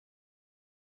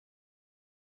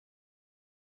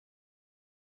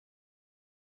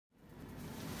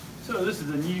So this is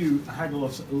a new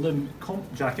Haglofs L.I.M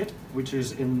comp jacket, which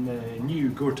is in the new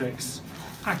GORE-TEX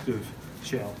Active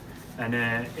shell, and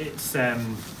it's the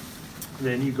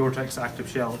new GORE-TEX Active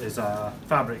shell is a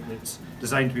fabric that's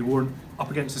designed to be worn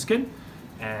up against the skin,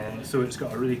 so it's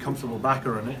got a really comfortable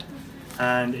backer on it,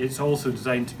 and it's also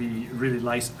designed to be really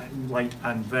light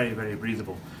and very, very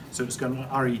breathable. So it's got an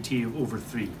RET of over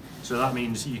 3, so that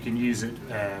means you can use it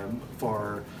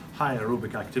for high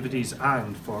aerobic activities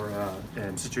and for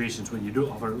situations when you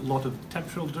don't have a lot of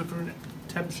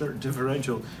temperature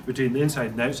differential between the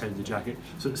inside and the outside of the jacket,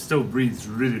 so it still breathes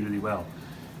really, really well.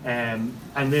 And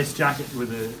this jacket,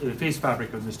 with the face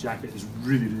fabric on this jacket, is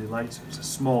really, really light, so it's a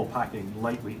small packing,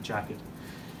 lightweight jacket.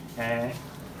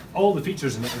 All the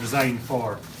features in it are designed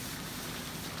for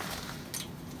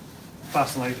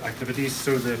fast and light activities,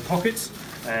 so the pockets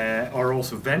are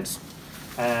also vents,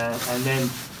 and then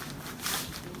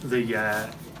the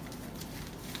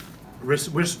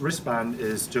wristband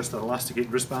is just an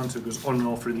elasticated wristband, so it goes on and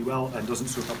off really well and doesn't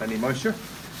soak up any moisture.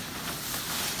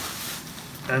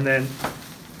 And then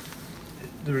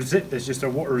the zip is just a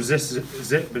water resistant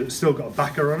zip, but it's still got a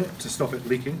backer on it to stop it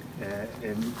leaking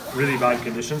in really bad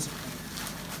conditions.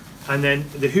 And then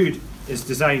the hood is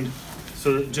designed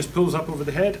so that it just pulls up over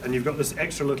the head, and you've got this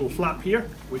extra little flap here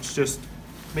which just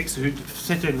makes the hood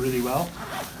sit in really well,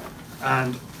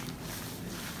 and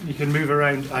you can move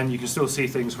around and you can still see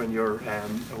things when you're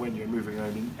moving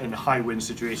around in high wind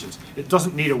situations. It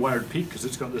doesn't need a wired peak because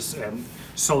it's got this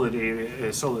solid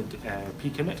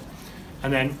peak in it.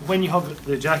 And then when you have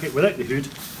the jacket without the hood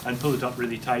and pull it up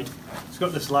really tight, it's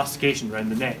got this elastication around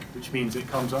the neck, which means it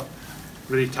comes up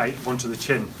really tight onto the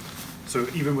chin. So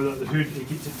even without the hood, it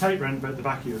keeps it tight around about the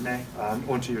back of your neck and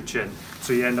onto your chin.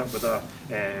 So you end up with a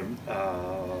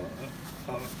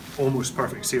almost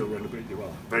perfect seal around about the,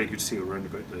 well, very good seal around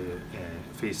about the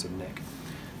face and neck.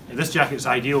 This jacket is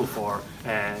ideal for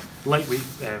lightweight,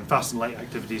 fast and light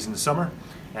activities in the summer,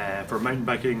 for mountain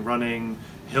biking, running,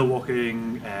 hill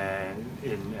walking,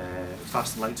 in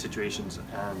fast and light situations,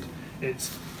 and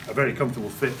it's a very comfortable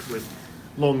fit with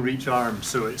long reach arms,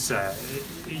 so it's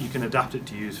you can adapt it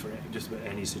to use for just about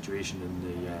any situation in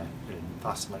the in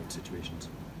fast and light situations.